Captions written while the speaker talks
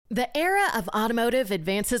The era of automotive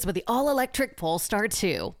advances with the all-electric Polestar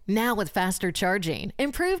 2. Now with faster charging,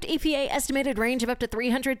 improved EPA estimated range of up to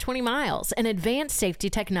 320 miles, and advanced safety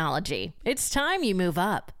technology. It's time you move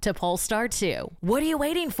up to Polestar 2. What are you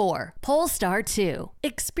waiting for? Polestar 2.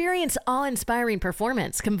 Experience awe-inspiring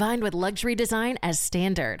performance combined with luxury design as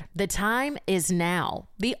standard. The time is now.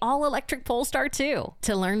 The all-electric Polestar 2.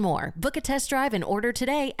 To learn more, book a test drive and order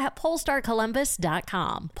today at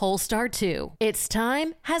polestarcolumbus.com. Polestar 2. Its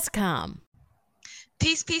time has come.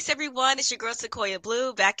 Peace, everyone. It's your girl Sequoia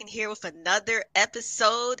Blue back in here with another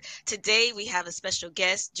episode. Today we have a special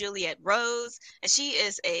guest, Juliet Rose, and she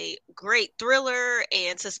is a great thriller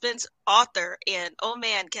and suspense author. And oh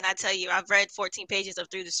man, can I tell you, I've read 14 pages of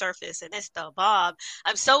Through the Surface, and it's the bomb.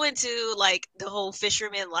 I'm so into like the whole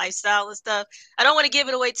fisherman lifestyle and stuff. I don't want to give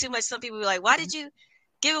it away too much. Some people be like, why did you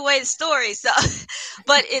give away the story? So,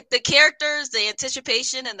 but the characters, the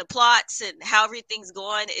anticipation and the plots and how everything's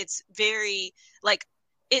going, it's very like,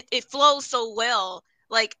 it flows so well.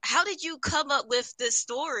 Like, how did you come up with this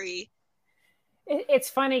story? It's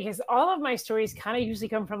funny because all of my stories kind of usually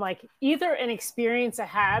come from like either an experience I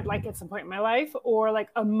had like at some point in my life, or like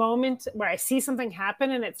a moment where I see something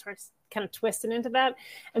happen and it starts kind of twisted into that.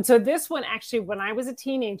 And so this one, actually, when I was a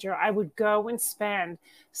teenager, I would go and spend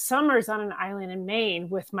summers on an island in Maine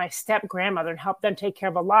with my step grandmother and help them take care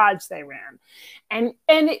of a lodge they ran. And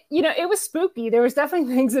you know, it was spooky. There was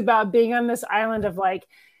definitely things about being on this island of like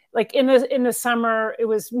in the summer, it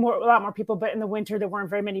was a lot more people, but in the winter, there weren't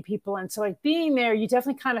very many people. And so like being there, you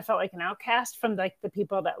definitely kind of felt like an outcast from like the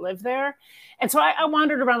people that live there. And so I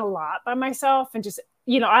wandered around a lot by myself and just,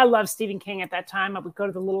 you know, I loved Stephen King at that time. I would go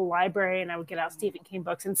to the little library and I would get out Stephen King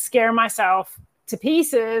books and scare myself to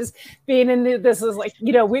pieces being this is like,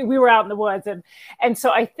 you know, we were out in the woods. And so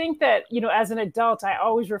I think that, you know, as an adult, I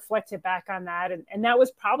always reflected back on that. And that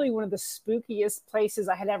was probably one of the spookiest places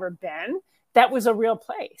I had ever been. That was a real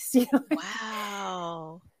place. You know?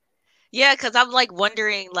 Wow. Yeah, because I'm like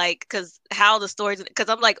wondering, like, because how the stories, because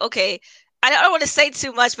I'm like, okay, I don't want to say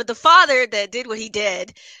too much, but the father that did what he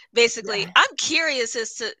did, basically, yeah. I'm curious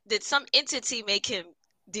as to, did some entity make him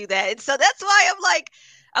do that? And so that's why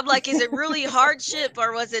I'm like, is it really hardship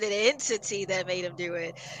or was it an entity that made him do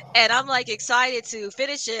it? And I'm like excited to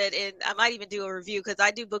finish it, and I might even do a review because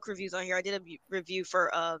I do book reviews on here. I did a review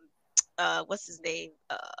for what's his name?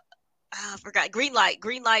 I forgot. Green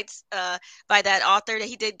Lights by that author that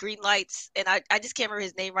he did Green Lights, and I just can't remember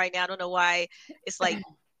his name right now. I don't know why. It's like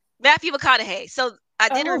Matthew McConaughey. So I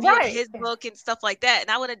did a review of his book and stuff like that,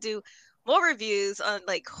 and I want to do more reviews on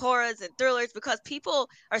like horrors and thrillers because people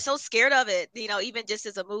are so scared of it. You know, even just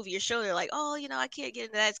as a movie or show, they're like, oh, you know, I can't get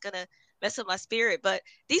into that. It's gonna mess up my spirit. But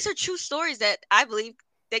these are true stories that I believe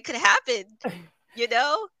that could happen. You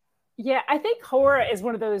know? Yeah, I think horror is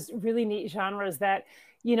one of those really neat genres that,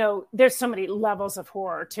 you know, there's so many levels of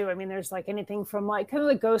horror too. I mean, there's like anything from like kind of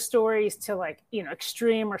the ghost stories to like, you know,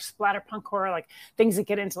 extreme or splatterpunk horror, like things that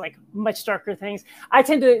get into like much darker things. I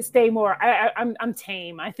tend to stay more, I'm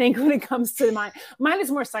tame. I think when it comes to mine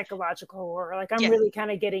is more psychological horror. Like I'm really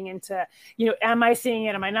kind of getting into, you know, am I seeing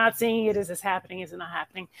it? Am I not seeing it? Is this happening? Is it not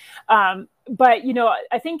happening? But, you know,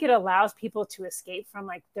 I think it allows people to escape from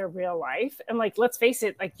like their real life. And like, let's face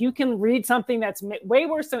it, like you can read something that's way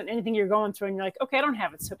worse than anything you're going through. And you're like, okay, I don't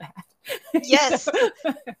have it so bad. Yes.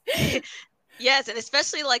 Yes. And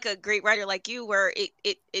especially like a great writer like you, where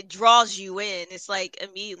it draws you in. It's like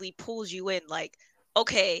immediately pulls you in. Like,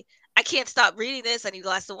 okay, I can't stop reading this. I need a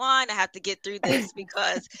glass of wine. I have to get through this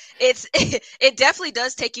because it definitely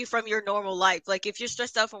does take you from your normal life. Like if you're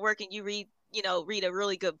stressed out from work and you read a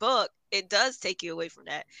really good book, it does take you away from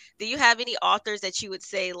that. Do you have any authors that you would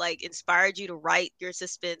say like inspired you to write your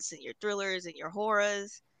suspense and your thrillers and your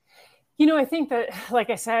horrors? You know, I think that, like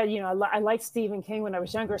I said, you know, I liked Stephen King when I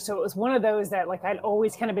was younger. So it was one of those that like I'd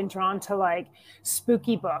always kind of been drawn to like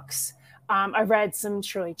spooky books. I read some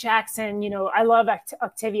Shirley Jackson, you know, I love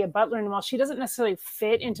Octavia Butler, and while she doesn't necessarily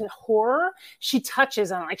fit into horror, she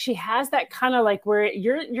touches on it. Like she has that kind of like where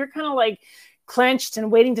you're kind of like clenched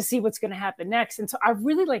and waiting to see what's going to happen next. And so I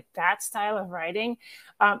really like that style of writing,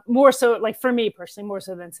 more so like for me personally, more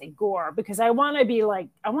so than say gore, because I want to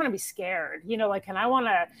be scared, you know, like, and I want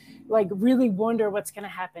to like really wonder what's going to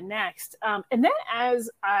happen next. And then as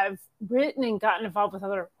I've written and gotten involved with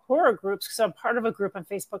other horror groups, because I'm part of a group on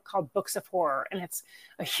Facebook called Books of Horror, and it's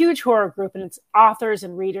a huge horror group, and it's authors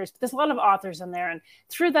and readers, but there's a lot of authors in there. And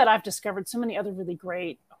through that, I've discovered so many other really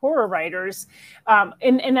great horror writers,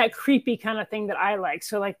 in that creepy kind of thing that I like.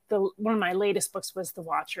 So like one of my latest books was The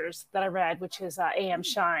Watchers that I read, which is A.M.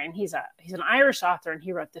 Shine. He's an Irish author, and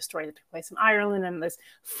he wrote this story that took place in Ireland, and this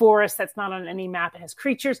forest that's not on any map. It has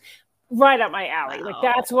creatures. right up my alley. Like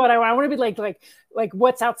that's what I want. I want to be like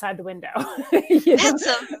what's outside the window. That's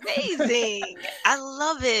amazing. I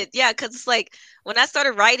love it. Yeah, because it's like when I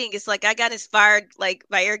started writing, it's like I got inspired like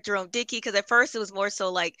by Eric Jerome Dickey, because at first it was more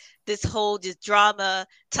so like this whole just drama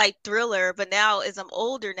type thriller, but now as I'm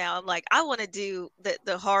older now, I'm like I want to do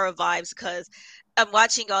the horror vibes, because I'm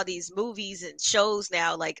watching all these movies and shows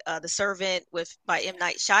now, like The Servant by M.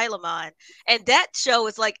 Night Shyamalan, and that show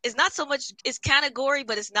is like it's not so much, it's kind of gory,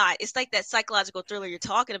 but it's not. It's like that psychological thriller you're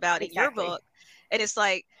talking about in your book, and it's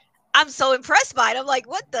like I'm so impressed by it. I'm like,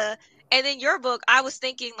 what the? And in your book, I was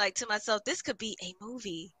thinking like to myself, this could be a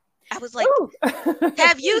movie. I was like,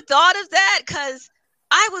 have you thought of that? Because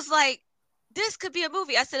I was like, this could be a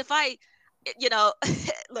movie. I said, if I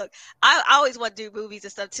look, I always want to do movies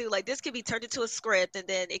and stuff too. Like this could be turned into a script, and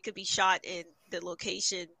then it could be shot in the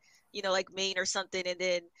location, like Maine or something, and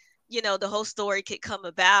then the whole story could come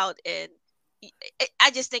about. And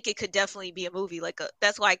I just think it could definitely be a movie.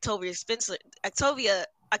 That's why Octavia Spencer, what's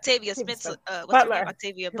her name?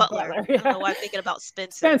 Octavia Butler. I don't know why I'm thinking about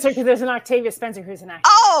Spencer, because there's an Octavia Spencer who's an actor.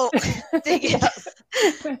 Oh,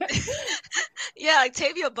 yeah,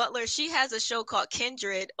 Octavia Butler. She has a show called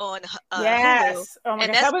Kindred on Hulu. Oh my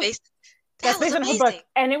and gosh, that's based on her book,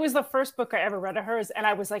 and it was the first book I ever read of hers. And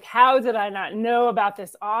I was like, how did I not know about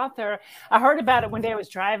this author? I heard about it one day I was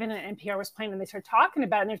driving, and NPR was playing, and they started talking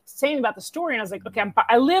about it, and they're saying about the story, and I was like, okay,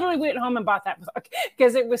 I literally went home and bought that book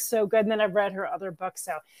because it was so good. And then I've read her other books,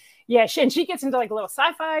 so yeah, she gets into like a little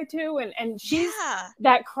sci-fi too, and she's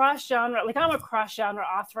that cross genre. Like I'm a cross genre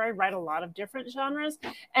author. I write a lot of different genres,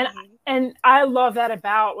 and I love that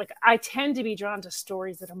about, like, I tend to be drawn to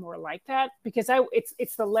stories that are more like that, because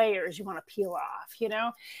it's the layers you want to peel off,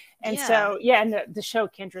 and so and the show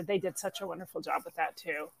Kindred, they did such a wonderful job with that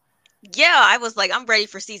too. Yeah, I was like, I'm ready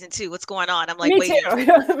for season 2. What's going on? I'm like, Me too.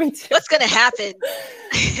 What's going to happen?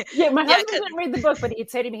 My husband didn't read the book, but he'd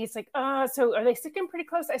say to me, he's like, so are they sticking pretty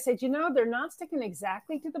close? I said, they're not sticking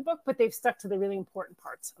exactly to the book, but they've stuck to the really important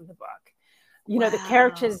parts of the book. The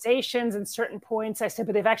characterizations and certain points. I said,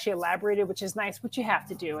 but they've actually elaborated, which is nice, which you have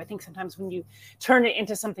to do. I think sometimes when you turn it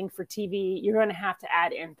into something for TV, you're going to have to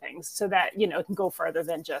add in things so that, it can go further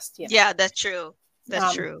than just, Yeah, that's true.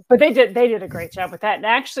 That's true. But they did a great job with that. And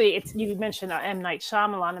actually, you mentioned M. Night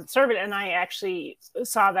Shyamalan and The Servant, and I actually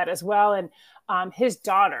saw that as well. And his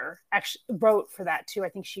daughter actually wrote for that too. I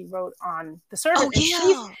think she wrote on The Servant.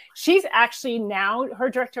 Oh, yeah. She's actually now, her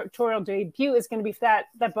directorial debut is going to be for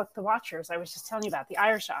that book, The Watchers. I was just telling you about, the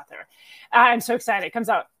Irish author. I'm so excited. It comes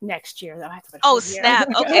out next year. Snap.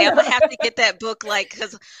 Okay, I'm going to have to get that book,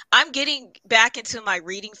 because I'm getting back into my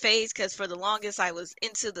reading phase, because for the longest I was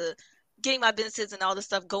into getting my businesses and all this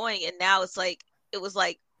stuff going, and now it was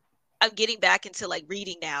like I'm getting back into like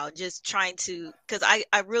reading now, just trying to, because I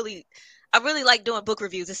really like doing book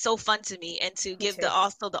reviews. It's so fun to me, and to give the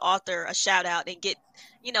author a shout out, and get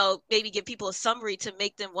maybe give people a summary to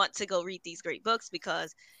make them want to go read these great books,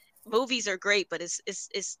 because movies are great, but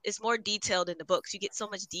it's more detailed in the books. You get so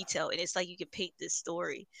much detail, and it's like you can paint this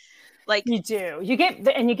story. Like you do, you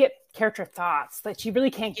get character thoughts that you really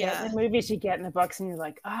can't get in the movies. You get in the books, and you're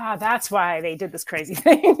like, that's why they did this crazy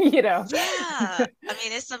thing, Yeah, I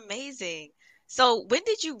mean, it's amazing. So when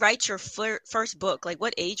did you write your first book? Like,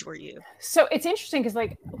 what age were you? So it's interesting, because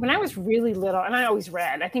like when I was really little, and I always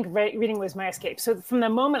read, I think reading was my escape. So from the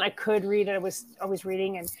moment I could read, I was always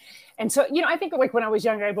reading. And so, I think like when I was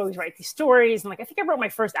younger, I'd always write these stories. And like, I think I wrote my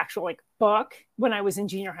first actual like book when I was in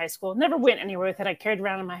junior high school. Never went anywhere with it. I carried it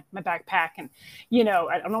around in my backpack, and,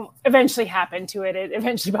 I don't know, eventually happened to it. It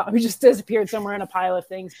eventually probably just disappeared somewhere in a pile of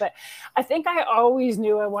things. But I think I always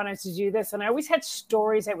knew I wanted to do this. And I always had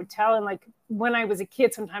stories I would tell. And like when I was a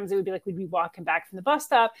kid, sometimes it would be like, we'd be walking back from the bus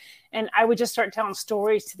stop, and I would just start telling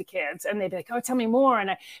stories to the kids, and they'd be like, oh, tell me more. And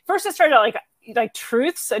first I started out like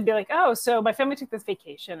truths. I'd be like, oh, so my family took this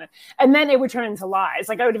vacation, and then it would turn into lies.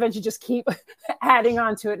 Like I would eventually just keep adding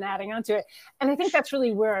on to it. And I think that's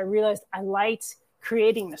really where I realized I liked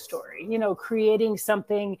creating the story, creating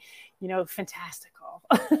something, fantastical.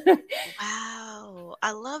 Wow,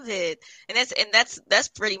 I love it. And that's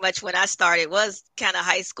pretty much when I started. Was kind of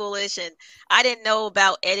high schoolish, and I didn't know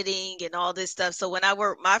about editing and all this stuff. So when I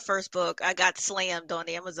wrote my first book, I got slammed on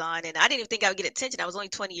Amazon, and I didn't even think I would get attention. I was only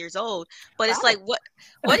 20 years old. But it's like,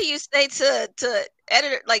 what do you say to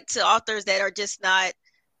editor, like to authors that are just not,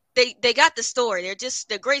 they got the story.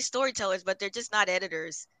 They're great storytellers, but they're just not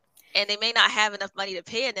editors, and they may not have enough money to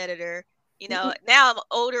pay an editor. You know, now I'm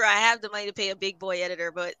older. I have the money to pay a big boy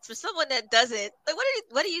editor, but for someone that doesn't, like,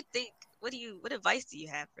 what do you think? What advice do you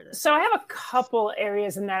have for this? So I have a couple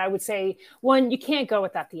areas in that. I would say, one, you can't go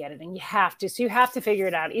without the editing. You have to. So you have to figure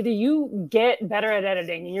it out. Either you get better at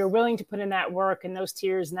editing and you're willing to put in that work and those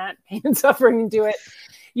tears and that pain and suffering and do it.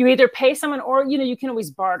 You either pay someone or, you know, you can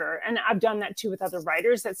always barter. And I've done that too with other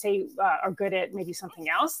writers that say are good at maybe something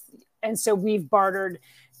else. And so we've bartered.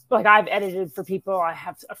 Like I've edited for people. I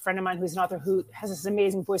have a friend of mine who's an author who has this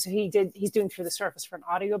amazing voice. So he's doing Through the Surface for an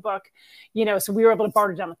audiobook, you know, so we were able to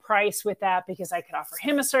barter down the price with that because I could offer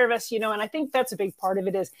him a service, you know, and I think that's a big part of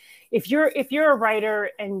it is if you're a writer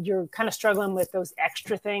and you're kind of struggling with those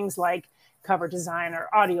extra things like cover design or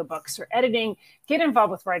audiobooks or editing, get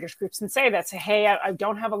involved with writers groups and say, hey, I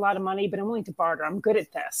don't have a lot of money, but I'm willing to barter. I'm good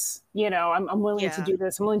at this. You know, I'm willing to do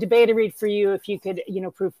this. I'm willing to beta read for you if you could, you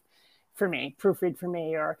know, proofread for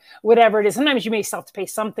me or whatever it is. Sometimes you may still have to pay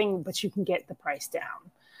something, but you can get the price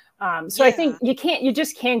down. So I think you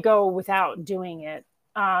just can't go without doing it.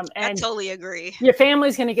 And I totally agree. Your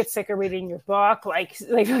family's going to get sick of reading your book. Like,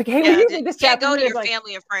 hey, you can't go to your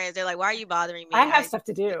family and friends. They're like, why are you bothering me? I have stuff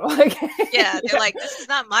to do. They're like, this is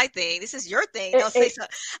not my thing. This is your thing. They'll say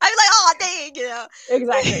something. I'm like, oh, dang, you know.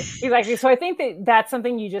 Exactly. So I think that's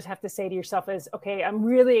something you just have to say to yourself is, okay, I'm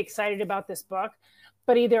really excited about this book.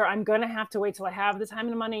 But either I'm going to have to wait till I have the time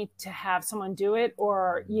and the money to have someone do it,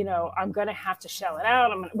 or, you know, I'm going to have to shell it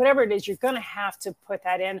out. Whatever it is, you're going to have to put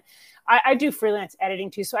that in. I do freelance editing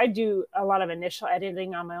too. So I do a lot of initial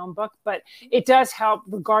editing on my own book, but it does help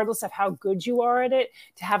regardless of how good you are at it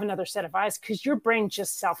to have another set of eyes because your brain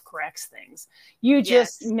just self-corrects things. You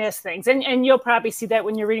just miss things. And you'll probably see that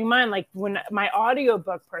when you're reading mine, like when my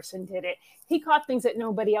audiobook person did it, he caught things that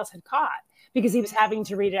nobody else had caught. Because he was having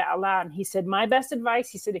to read it out loud. And he said, my best advice,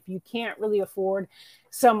 he said, if you can't really afford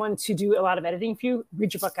someone to do a lot of editing for you,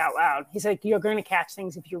 read your book out loud. He's like, you're going to catch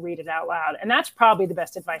things if you read it out loud. And that's probably the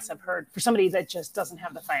best advice I've heard for somebody that just doesn't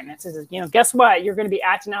have the finances. You know, guess what? You're going to be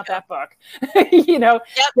acting out that book, you know?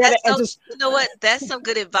 You know what? That's some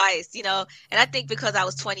good advice, you know? And I think because I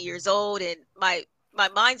was 20 years old and my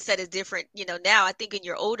mindset is different, you know. Now I think when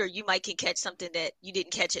you're older, you might can catch something that you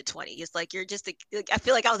didn't catch at 20. It's like you're just I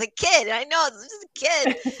feel like I was a kid. I know I was just a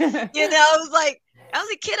kid. You know, I was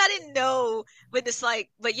a kid. I didn't know when it's like,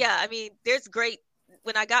 but yeah, I mean, there's great.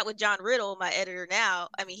 When I got with John Riddle, my editor now,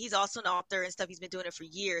 I mean, he's also an author and stuff. He's been doing it for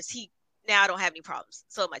years. Now I don't have any problems.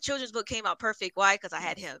 So my children's book came out perfect. Why? Because I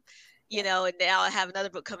had him. You know, and now I have another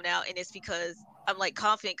book coming out, and it's because I'm like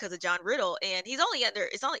confident because of John Riddle, and he's only under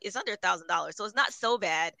 $1,000, so it's not so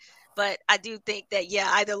bad. But I do think that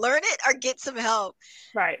either learn it or get some help.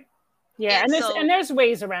 Right. Yeah, and there's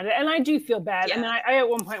ways around it, and I do feel bad. Yeah. I mean, I at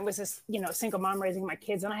one point was this, you know, single mom raising my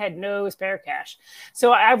kids, and I had no spare cash,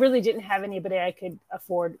 so I really didn't have anybody I could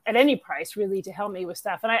afford at any price really to help me with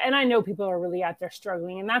stuff. And I know people are really out there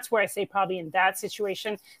struggling, and that's where I say probably in that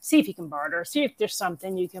situation, see if you can barter, see if there's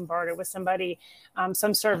something you can barter with somebody,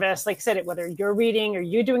 some service, like I said, whether you're reading or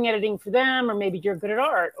you're doing editing for them, or maybe you're good at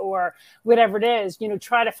art or whatever it is, you know,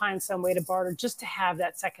 try to find some way to barter just to have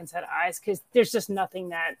that second set of eyes, because there's just nothing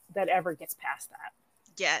that ever gets past that.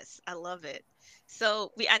 Yes, I love it.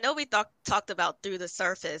 So I know we talked about Through the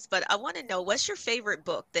Surface, but I want to know, what's your favorite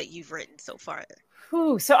book that you've written so far?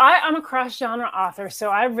 So I'm a cross-genre author.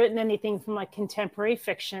 So I've written anything from like contemporary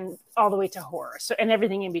fiction all the way to horror, so and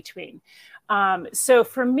everything in between. So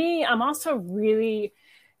for me, I'm also really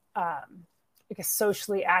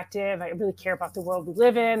socially active. I really care about the world we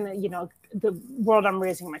live in, you know, the world I'm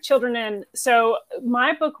raising my children in. So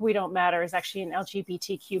my book, We Don't Matter, is actually an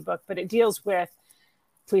LGBTQ book, but it deals with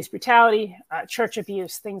police brutality, church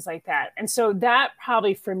abuse, things like that. And so that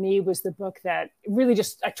probably for me was the book that really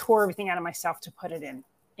just, I tore everything out of myself to put it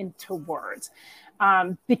into words.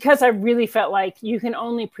 Because I really felt like you can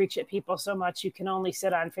only preach at people so much. You can only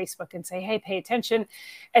sit on Facebook and say, hey, pay attention.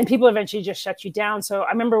 And people eventually just shut you down. So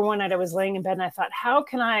I remember one night I was laying in bed and I thought, how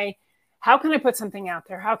can I put something out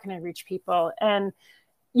there? How can I reach people? And,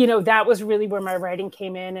 you know, that was really where my writing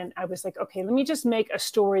came in. And I was like, okay, let me just make a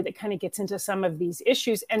story that kind of gets into some of these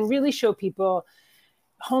issues and really show people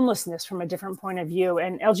homelessness from a different point of view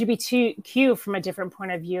and LGBTQ from a different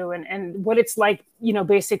point of view and what it's like, you know,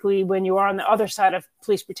 basically when you are on the other side of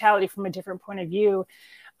police brutality from a different point of view,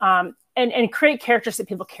 and create characters that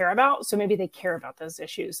people care about. So maybe they care about those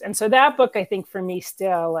issues. And so that book, I think for me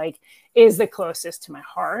still like is the closest to my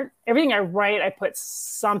heart. Everything I write, I put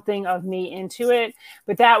something of me into it.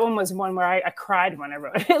 But that one was one where I cried when I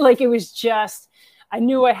wrote it. Like it was just, I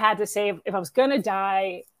knew I had to say, if I was going to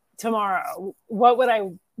die tomorrow, what would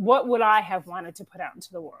I have wanted to put out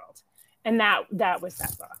into the world? And that was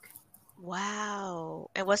that book.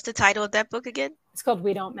 Wow. And what's the title of that book again? It's called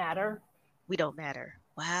We Don't Matter. We Don't Matter.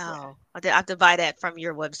 Yeah. Wow. I have to buy that from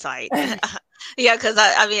your website. Yeah, because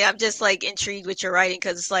I mean, I'm just like intrigued with your writing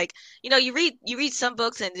because it's like, you read some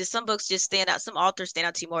books and just some books just stand out. Some authors stand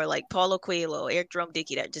out to you more, like Paulo Coelho, Eric Drum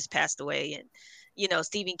Dickey that just passed away, and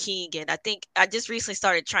Stephen King. And I think I just recently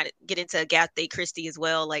started trying to get into Agatha Christie as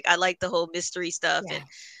well. Like I like the whole mystery stuff, Yeah. and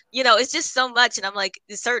it's just so much. And I'm like,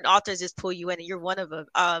 certain authors just pull you in, and you're one of them.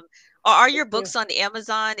 Are your books on the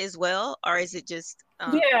Amazon as well, or is it just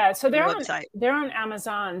yeah, so your website? they're on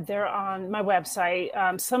Amazon. They're on my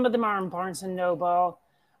website. Some of them are on Barnes and Noble.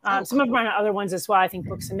 Some of them are on other ones as well. I think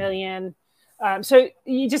Books A Million. So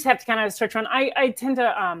you just have to kind of search around. I tend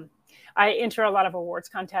to I enter a lot of awards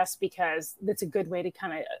contests because that's a good way to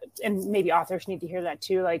kind of, and maybe authors need to hear that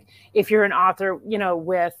too. Like if you're an author,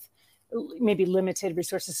 with maybe limited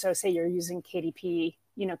resources, so say you're using KDP,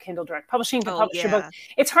 Kindle Direct Publishing to publish your book.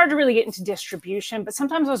 It's hard to really get into distribution, but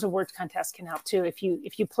sometimes those awards contests can help too. If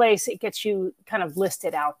you place, it gets you kind of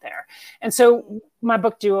listed out there. And so my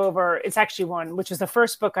book Do Over, it's actually one, which is the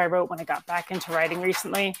first book I wrote when I got back into writing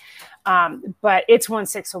recently. But it's won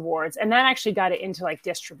 6 awards, and that actually got it into like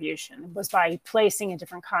distribution. It was by placing in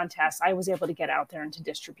different contests, I was able to get out there into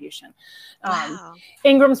distribution. Wow.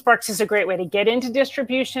 Ingram Sparks is a great way to get into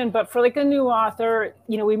distribution, but for like a new author,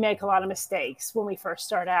 we make a lot of mistakes when we first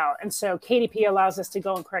start out. And so KDP allows us to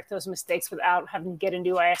go and correct those mistakes without having to get a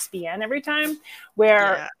new ISBN every time,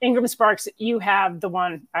 where Ingram Sparks, you have the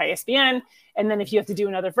one ISBN. And then if you have to do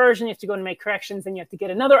another version, you have to go and make corrections, then you have to get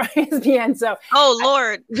another ISBN. So,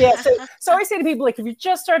 Lord. So I say to people, like, if you're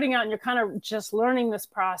just starting out and you're kind of just learning this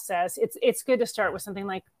process, it's good to start with something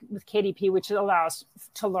like with KDP, which allows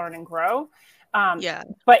to learn and grow.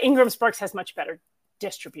 But Ingram Sparks has much better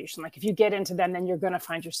distribution. Like if you get into them, then you're going to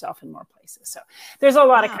find yourself in more places. So there's a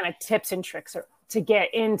lot of kind of tips and tricks to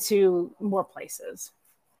get into more places.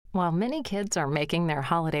 While many kids are making their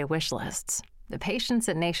holiday wish lists, the patients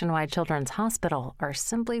at Nationwide Children's Hospital are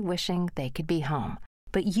simply wishing they could be home.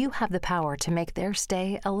 But you have the power to make their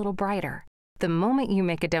stay a little brighter. The moment you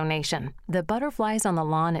make a donation, the butterflies on the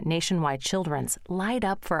lawn at Nationwide Children's light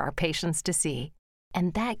up for our patients to see.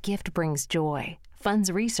 And that gift brings joy, funds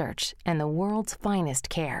research, and the world's finest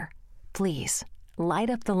care. Please, light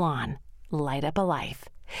up the lawn. Light up a life.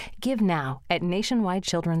 Give now at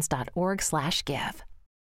nationwidechildrens.org/give.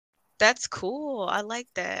 That's cool. I like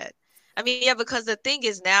that. I mean, yeah, because the thing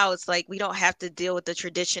is now it's like we don't have to deal with the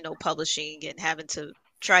traditional publishing and having to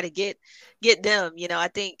try to get them. I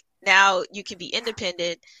think now you can be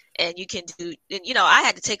independent and you can do, and I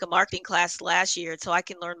had to take a marketing class last year so I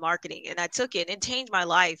can learn marketing, and I took it and it changed my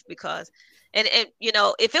life because, and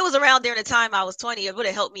if it was around during the time I was 20, it would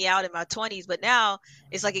have helped me out in my 20s. But now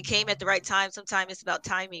it's like it came at the right time. Sometimes it's about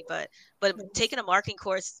timing, but taking a marketing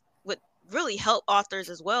course would really help authors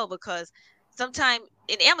as well, because sometimes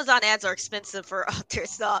Amazon ads are expensive for authors.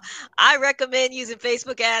 So I recommend using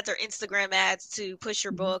Facebook ads or Instagram ads to push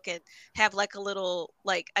your book and have like a little,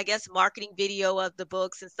 like, I guess, marketing video of the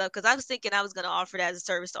books and stuff. Because I was thinking I was going to offer that as a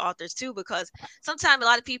service to authors too, because sometimes a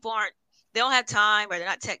lot of people they don't have time or they're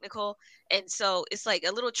not technical. And so it's like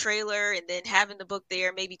a little trailer and then having the book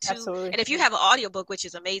there, maybe 2. Absolutely. And if you have an audiobook, which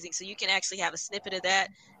is amazing, so you can actually have a snippet of that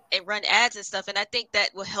and run ads and stuff. And I think that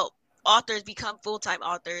will help authors become full-time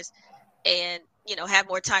authors and have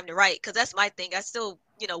more time to write, because that's my thing. I still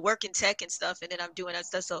work in tech and stuff, and then I'm doing that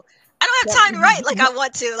stuff, so I don't have time to write like I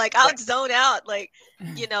want to. Like I'll zone out, like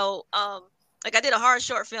like I did a horror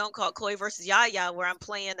short film called Chloe versus Yaya, where I'm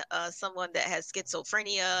playing someone that has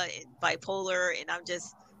schizophrenia and bipolar, and I'm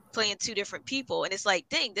just playing 2 different people, and it's like,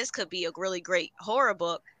 dang, this could be a really great horror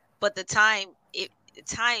book, but you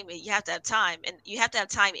have to have time, and you have to have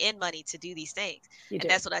time and money to do these things.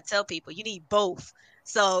 That's what I tell people. You need both.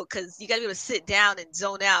 So, because you got to be able to sit down and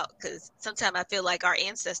zone out, because sometimes I feel like our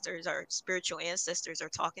spiritual ancestors are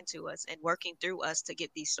talking to us and working through us to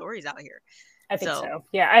get these stories out here. I think so.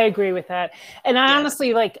 Yeah, I agree with that. And I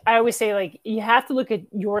honestly, I always say, like, you have to look at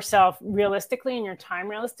yourself realistically and your time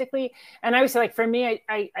realistically. And I always say, like, for me,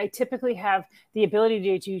 I typically have the ability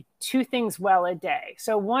to do 2 things well a day.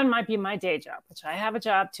 So one might be my day job, which I have a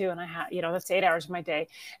job too. And I have, that's 8 hours of my day.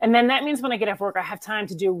 And then that means when I get off work, I have time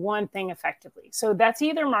to do one thing effectively. So that's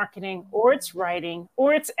either marketing or it's writing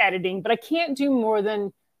or it's editing, but I can't do more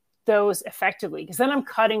than those effectively, because then I'm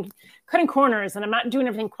cutting corners and I'm not doing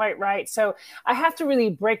everything quite right. So I have to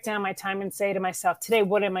really break down my time and say to myself, today,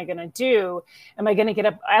 what am I going to do? Am I going to get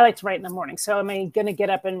up? I like to write in the morning. So am I going to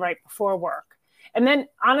get up and write before work? And then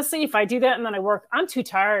honestly, if I do that and then I work, I'm too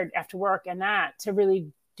tired after work and that to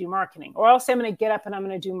really do marketing, or I'll say I'm going to get up and I'm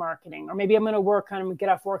going to do marketing, or maybe I'm going to get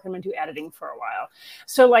off work and I'm going to do editing for a while.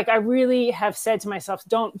 So like I really have said to myself,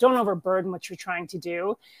 don't overburden what you're trying to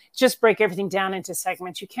do. Just break everything down into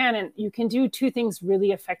segments you can, and you can do 2 things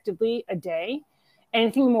really effectively a day.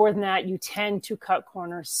 Anything more than that, you tend to cut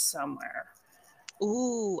corners somewhere.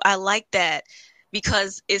 Ooh, I like that,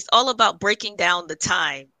 because it's all about breaking down the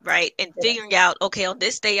time, right? And figuring out, okay, on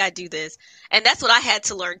this day I do this. And that's what I had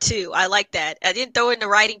to learn too. I like that. I didn't throw in the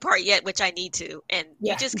writing part yet, which I need to. And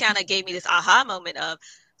you just kind of gave me this aha moment of,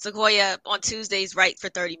 Sequoia, on Tuesdays, write for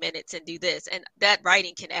 30 minutes and do this. And that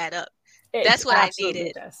writing can add up. That's what I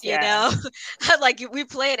needed, you know. Like we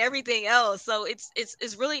plan everything else, so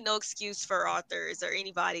it's really no excuse for authors or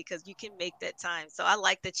anybody, because you can make that time. So I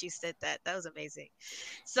like that you said that. That was amazing.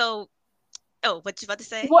 So, what you about to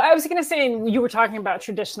say? Well, I was going to say, you were talking about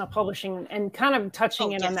traditional publishing and kind of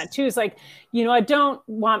touching on that too. Is like, you know, I don't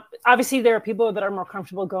want. Obviously, there are people that are more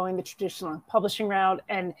comfortable going the traditional publishing route,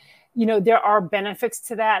 and you know there are benefits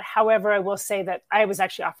to that. However, I will say that I was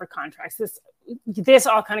actually offered contracts. This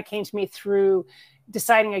all kind of came to me through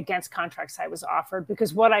deciding against contracts I was offered,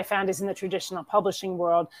 because what I found is in the traditional publishing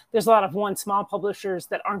world, there's a lot of small publishers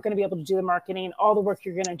that aren't going to be able to do the marketing. All the work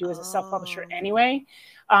you're going to do as a self-publisher anyway.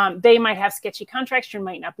 They might have sketchy contracts. You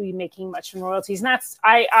might not be making much in royalties. And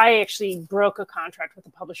I actually broke a contract with a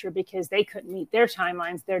publisher because they couldn't meet their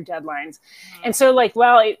timelines, their deadlines. And so like,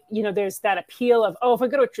 there's that appeal of, if I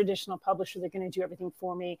go to a traditional publisher, they're going to do everything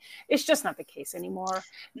for me. It's just not the case anymore.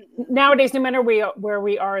 Nowadays, no matter where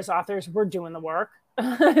we are as authors, we're doing the work.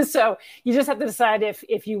 So you just have to decide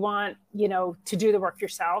if you want, to do the work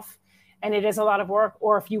yourself, and it is a lot of work,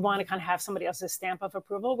 or if you want to kind of have somebody else's stamp of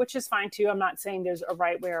approval, which is fine too. I'm not saying there's a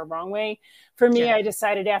right way or a wrong way. For me, I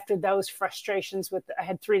decided after those frustrations I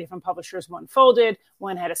had 3 different publishers, one folded,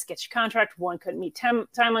 one had a sketchy contract, one couldn't meet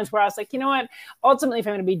timelines, where I was like, you know what, ultimately, if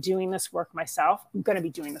I'm going to be doing this work myself, I'm going to be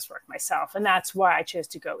doing this work myself. And that's why I chose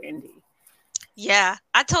to go indie. Yeah,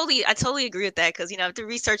 I totally agree with that, because, through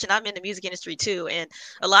research, and I'm in the music industry too. And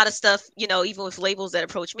a lot of stuff, even with labels that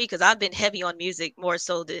approach me, because I've been heavy on music more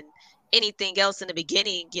so than anything else in the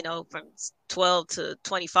beginning, from 12 to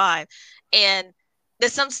 25. And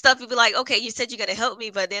there's some stuff you'll be like, okay, you said you're going to help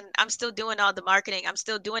me, but then I'm still doing all the marketing. I'm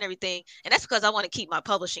still doing everything. And that's because I want to keep my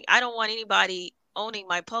publishing. I don't want anybody owning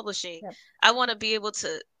my publishing. Yep. I want to be able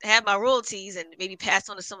to have my royalties and maybe pass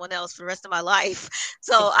on to someone else for the rest of my life.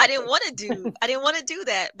 So exactly. I didn't want to do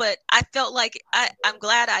that, but I felt like I'm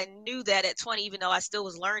glad I knew that at 20, even though I still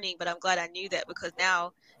was learning, but I'm glad I knew that, because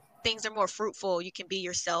now things are more fruitful. You can be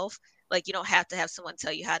yourself. Like, you don't have to have someone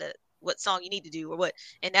tell you what song you need to do or what.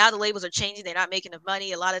 And now the labels are changing. They're not making enough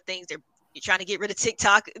money. A lot of things you're trying to get rid of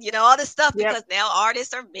TikTok, all this stuff, because now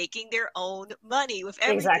artists are making their own money with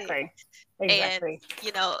everything. Exactly.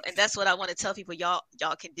 And that's what I want to tell people. Y'all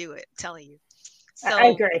can do it. I'm telling you. So I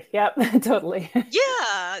agree. Yep, totally.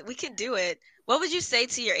 Yeah, we can do it. What would you say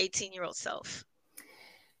to your 18-year-old self?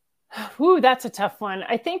 Ooh, that's a tough one.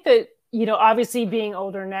 I think that, obviously being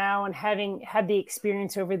older now and having had the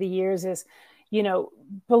experience over the years is,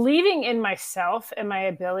 believing in myself and my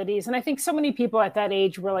abilities. And I think so many people at that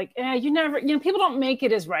age were like, people don't make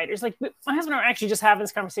it as writers. Like my husband and I are actually just having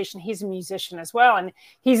this conversation. He's a musician as well. And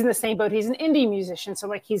he's in the same boat. He's an indie musician. So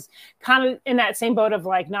like, he's kind of in that same boat of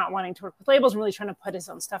like not wanting to work with labels and really trying to put his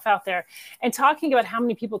own stuff out there, and talking about how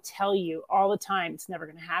many people tell you all the time it's never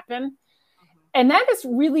going to happen. And that is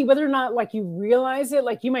really, whether or not like you realize it,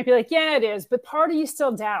 like you might be like, yeah, it is, but part of you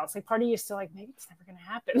still doubts. Like part of you still like, maybe it's never going to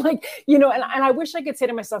happen. Like, and I wish I could say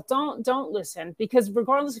to myself, don't listen, because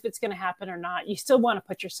regardless if it's going to happen or not, you still want to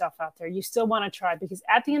put yourself out there. You still want to try, because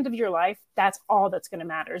at the end of your life, that's all that's going to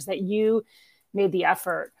matter, is that you made the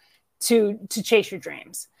effort to chase your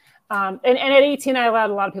dreams. And at 18, I allowed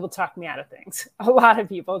a lot of people to talk me out of things. A lot of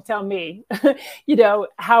people tell me,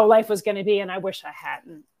 how life was going to be. And I wish I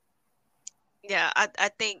hadn't. Yeah,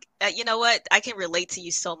 I think, you know what? I can relate to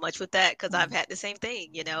you so much with that, because I've had the same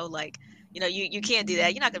thing, like, you can't do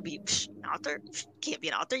that. You're not going to be an author. You can't be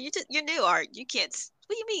an author. You're new art. You can't.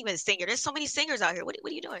 What do you mean, even a singer? There's so many singers out here. What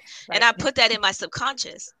are you doing? Right. And I put that in my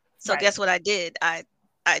subconscious. So guess what I did? I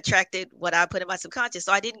attracted what I put in my subconscious.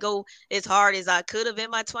 So I didn't go as hard as I could have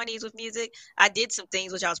in my 20s with music. I did some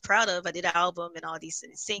things which I was proud of. I did an album and all these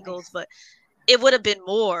singles, but it would have been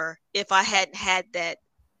more if I hadn't had that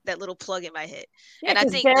that little plug in my head. Yeah, and I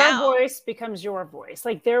because think their now voice becomes your voice.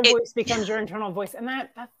 Like their it voice becomes your internal voice, and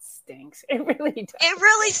that stinks. It really does. it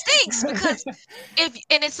really stinks because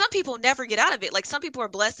and some people never get out of it. Like some people are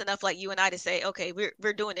blessed enough, like you and I, to say, okay,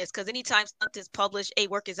 we're doing this, because anytime something's published, a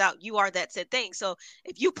work is out, you are that said thing. So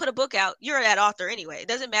if you put a book out, you're that author anyway. It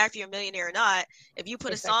doesn't matter if you're a millionaire or not. If you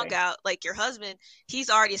put a song out, like your husband, he's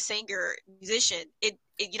already a singer, musician.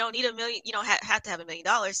 You don't need you don't have to have $1 million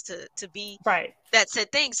to be right. that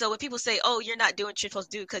said thing. So when people say, oh, you're not doing what you're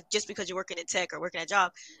supposed to do just because you're working in tech or working a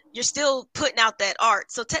job, you're still putting out that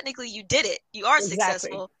art. So technically you did it. You are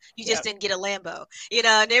successful. You just didn't get a Lambo,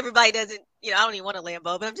 and everybody doesn't, I don't even want a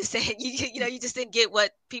Lambo, but I'm just saying, you just didn't get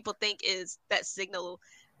what people think is that signal,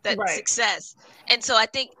 that success. And so I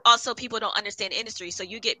think also people don't understand the industry. So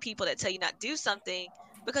you get people that tell you not to do something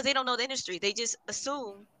because they don't know the industry. They just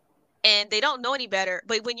assume, and they don't know any better.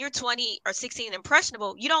 But when you're 20 or 16 and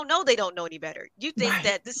impressionable, you don't know they don't know any better. You think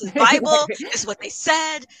that this is Bible, this is what they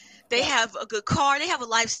said. They have a good car, they have a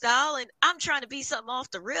lifestyle, and I'm trying to be something off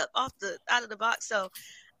the rip, out of the box. So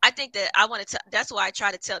I think that that's why I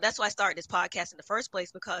started this podcast in the first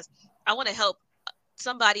place, because I want to help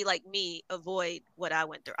somebody like me avoid what I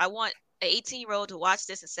went through. I want an 18-year-old to watch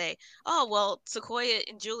this and say, oh, well, Sequoia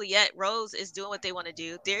and Juliet Rose is doing what they want to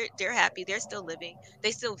do. They're happy. They're still living.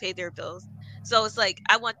 They still pay their bills. So it's like,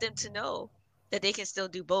 I want them to know that they can still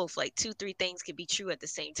do both. Like 2-3 things can be true at the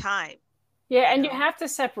same time. Yeah. And you have to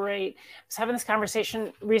separate. I was having this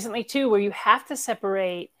conversation recently too, where you have to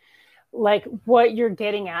separate like what you're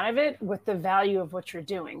getting out of it with the value of what you're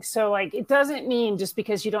doing. So like, it doesn't mean just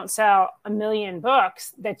because you don't sell 1 million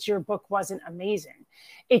books that your book wasn't amazing.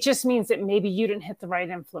 It just means that maybe you didn't hit the right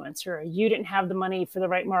influencer, or you didn't have the money for the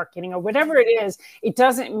right marketing, or whatever it is. It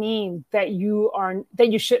doesn't mean that you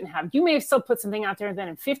shouldn't have. You may have still put something out there, and then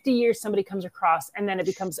in 50 years, somebody comes across, and then it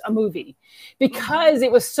becomes a movie because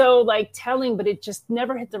it was so like telling, but it just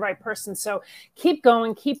never hit the right person. So keep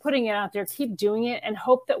going, keep putting it out there, keep doing it, and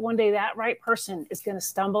hope that one day that right person is going to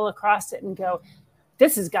stumble across it and go,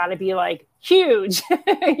 this has got to be like huge.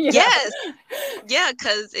 Yes. Yeah,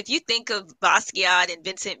 because if you think of Basquiat and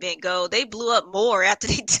Vincent van Gogh, they blew up more after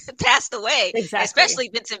they passed away. Exactly. Especially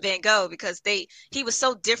Vincent van Gogh, because he was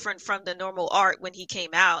so different from the normal art when he came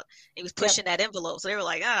out. He was pushing that envelope. So they were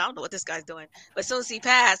like, I don't know what this guy's doing. But as soon as he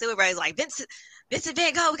passed, everybody's like, Vincent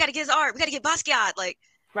van Gogh, we got to get his art. We got to get Basquiat. Like,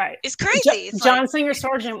 right. It's crazy. John Singer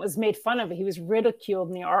Sargent was made fun of. He was ridiculed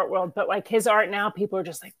in the art world, but like his art now, people are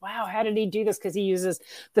just like, wow, how did he do this? Because he uses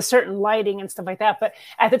the certain lighting and stuff like that. But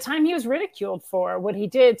at the time, he was ridiculed for what he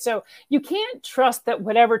did. So you can't trust that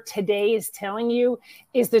whatever today is telling you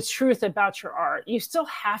is the truth about your art. You still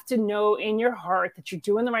have to know in your heart that you're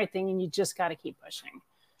doing the right thing, and you just got to keep pushing.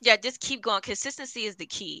 Yeah, just keep going. Consistency is the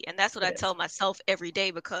key. And that's what I tell myself every day,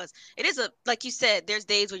 because it is like you said, there's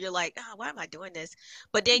days where you're like, why am I doing this?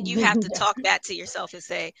 But then you have to talk back to yourself and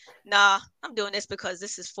say, nah, I'm doing this because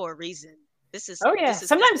this is for a reason.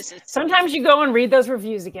 Sometimes you go and read those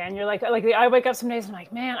reviews again. You're like I wake up some days and I'm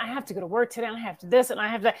like, man, I have to go to work today, and I have to this, and I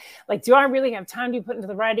have that. Like, do I really have time to be put into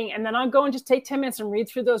the writing? And then I'll go and just take 10 minutes and read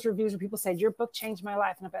through those reviews where people say, your book changed my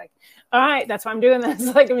life. And I'll be like, all right, that's why I'm doing this.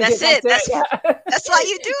 Like, that's it. That's why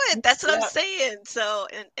you do it. That's what I'm saying. So,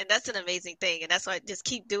 and that's an amazing thing. And that's why I just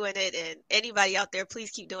keep doing it. And anybody out there,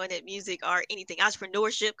 please keep doing it. Music, art, anything.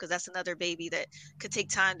 Entrepreneurship, because that's another baby that could take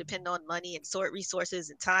time, depend on money and resources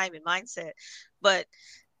and time and mindset. But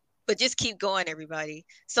just keep going, everybody.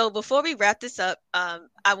 So before we wrap this up,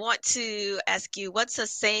 I want to ask you, what's a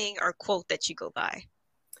saying or quote that you go by?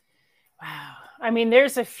 Wow. I mean,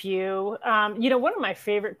 there's a few. One of my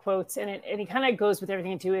favorite quotes, and it kind of goes with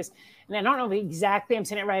everything too, is, and I don't know exactly I'm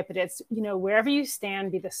saying it right, but it's, wherever you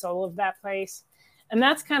stand, be the soul of that place. And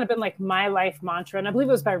that's kind of been like my life mantra. And I believe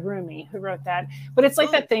it was by Rumi who wrote that. But it's like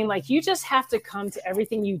that thing, like you just have to come to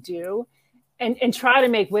everything you do and try to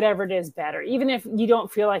make whatever it is better. Even if you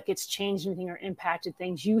don't feel like it's changed anything or impacted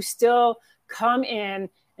things, you still come in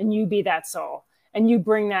and you be that soul. And you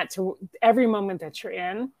bring that to every moment that you're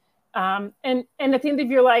in. And at the end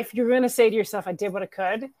of your life, you're going to say to yourself, I did what I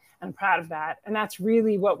could. I'm proud of that. And that's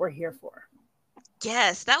really what we're here for.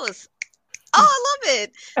 Yes, that was, I love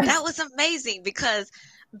it. That was amazing, because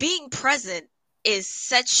being present is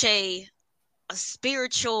such a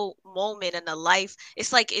spiritual moment in a life.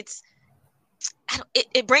 It's like it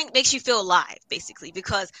makes you feel alive, basically,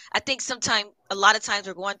 because I think a lot of times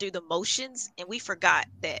we're going through the motions and we forgot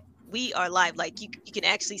that we are live. Like you can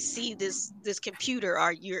actually see this computer,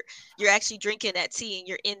 or you're actually drinking that tea and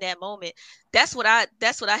you're in that moment. That's what I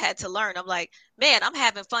had to learn. I'm like, man, I'm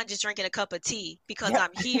having fun just drinking a cup of tea because I'm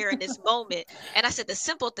here in this moment. And I said the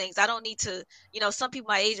simple things. I don't need to, some people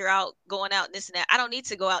my age are out going out and this and that. I don't need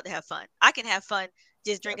to go out to have fun. I can have fun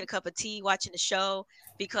just drinking a cup of tea, watching the show,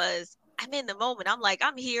 because I'm in the moment. I'm like,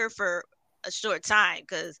 I'm here for a short time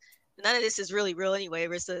because none of this is really real anyway.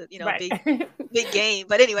 It's a big game.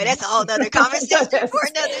 But anyway, that's a whole nother conversation for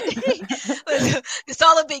another day. But it's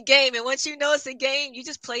all a big game, and once you know it's a game, you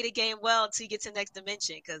just play the game well until you get to the next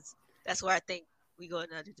dimension, because that's where I think we go in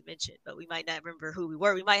another dimension. But we might not remember who we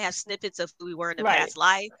were. We might have snippets of who we were in the past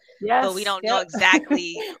life, but we don't know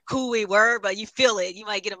exactly who we were. But you feel it. You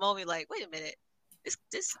might get a moment like, wait a minute,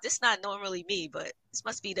 this not normally me, but this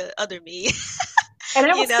must be the other me. And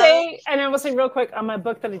I will say real quick on my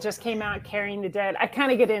book that it just came out, Carrying the Dead, I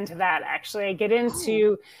kind of get into that, actually. I get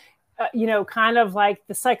into, kind of like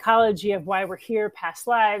the psychology of why we're here, past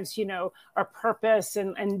lives, our purpose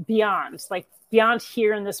and beyond, like beyond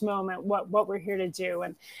here in this moment, what we're here to do.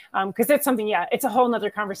 And because it's something, it's a whole nother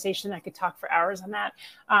conversation. I could talk for hours on that.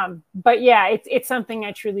 But yeah, it's something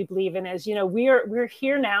I truly believe in is, we're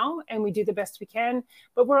here now and we do the best we can,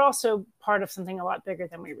 but we're also part of something a lot bigger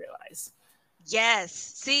than we realize. Yes.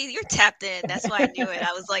 See, you're tapped in. That's why I knew it.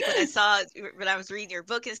 I was like, when I was reading your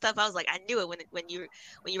book and stuff, I was like, I knew it when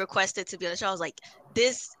you requested to be on the show. I was like,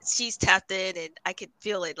 she's tapped in, and I could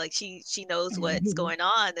feel it. Like she knows what's going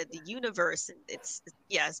on in the universe, and it's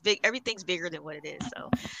big. Everything's bigger than what it is.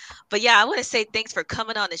 So, but yeah, I want to say thanks for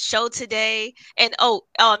coming on the show today. And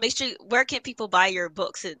make sure, where can people buy your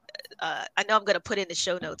books? And I know I'm going to put in the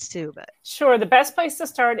show notes too, but sure. The best place to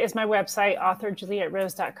start is my website,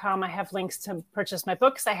 authorjulietrose.com. I have links to purchase my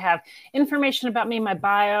books. I have information about me, my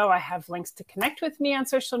bio. I have links to connect with me on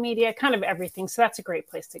social media, kind of everything. So that's a great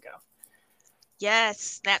place to go.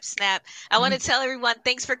 Yes, snap. I want to tell everyone,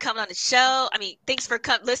 thanks for coming on the show. Thanks for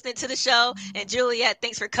listening to the show. And Juliet,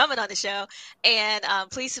 thanks for coming on the show. And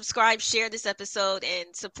please subscribe, share this episode,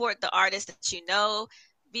 and support the artists that you know.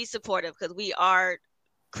 Be supportive, because we are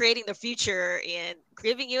creating the future and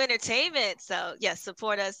giving you entertainment. So yes,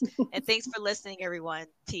 support us. And thanks for listening, everyone.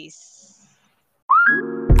 Peace.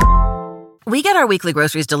 We get our weekly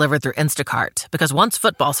groceries delivered through Instacart because once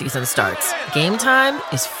football season starts, game time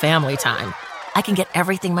is family time. I can get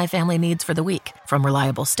everything my family needs for the week, from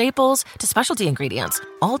reliable staples to specialty ingredients,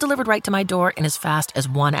 all delivered right to my door in as fast as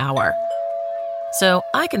 1 hour. So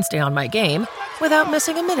I can stay on my game without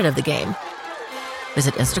missing a minute of the game.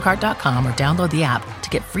 Visit instacart.com or download the app to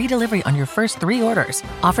get free delivery on your first 3 orders.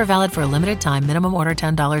 Offer valid for a limited time. Minimum order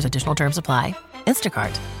 $10. Additional terms apply.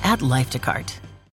 Instacart. Add life to cart.